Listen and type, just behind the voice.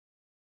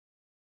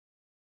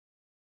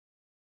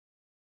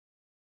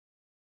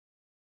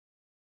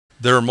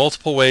There are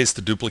multiple ways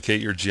to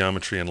duplicate your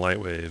geometry in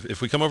Lightwave.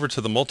 If we come over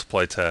to the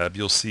Multiply tab,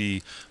 you'll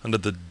see under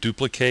the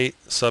Duplicate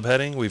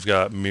subheading, we've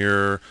got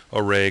Mirror,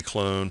 Array,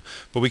 Clone,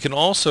 but we can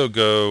also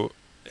go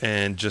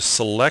and just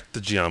select the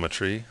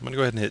geometry. I'm going to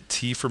go ahead and hit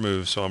T for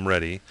Move so I'm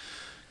ready.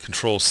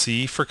 Control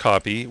C for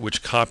Copy,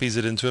 which copies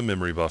it into a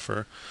memory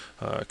buffer.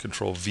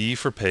 Control V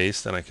for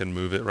Paste, and I can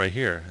move it right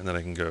here. And then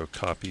I can go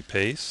Copy,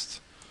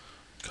 Paste,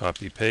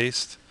 Copy,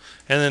 Paste,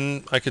 and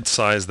then I could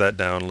size that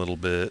down a little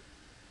bit.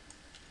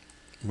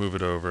 Move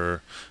it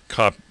over,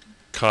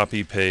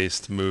 copy,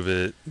 paste, move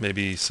it,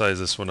 maybe size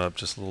this one up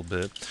just a little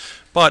bit.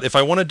 But if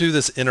I want to do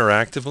this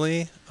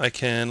interactively, I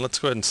can, let's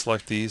go ahead and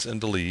select these and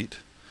delete.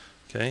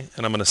 Okay,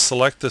 and I'm going to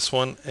select this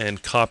one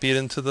and copy it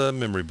into the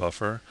memory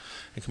buffer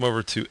and come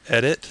over to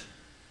Edit,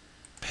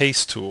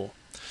 Paste Tool.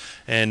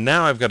 And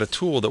now I've got a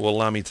tool that will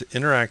allow me to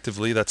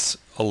interactively, that's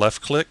a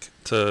left click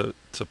to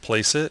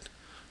place it,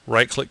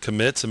 right click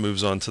commits and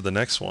moves on to the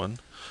next one,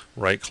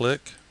 right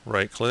click,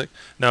 right click.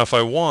 Now if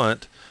I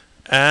want,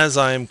 as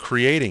I'm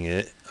creating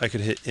it, I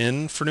could hit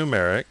N for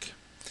numeric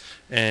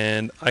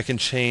and I can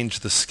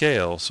change the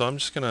scale. So I'm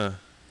just going to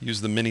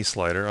use the mini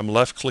slider. I'm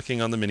left clicking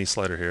on the mini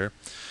slider here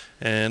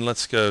and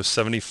let's go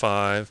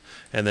 75,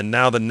 and then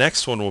now the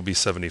next one will be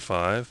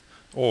 75,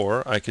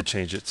 or I could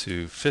change it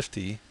to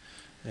 50,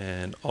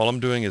 and all I'm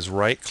doing is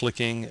right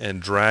clicking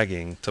and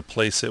dragging to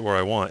place it where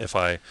I want. If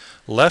I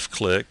left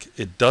click,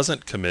 it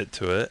doesn't commit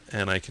to it,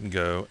 and I can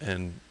go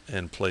and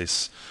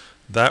place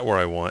that where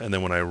I want, and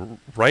then when I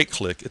right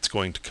click it's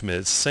going to commit.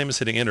 It's the same as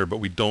hitting enter, but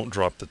we don't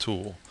drop the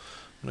tool.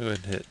 I'm going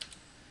to go ahead and hit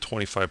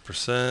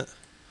 25%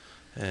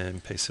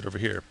 and paste it over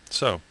here.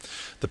 So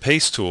the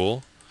paste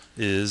tool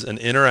is an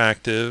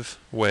interactive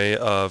way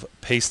of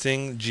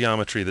pasting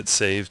geometry that's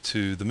saved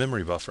to the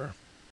memory buffer.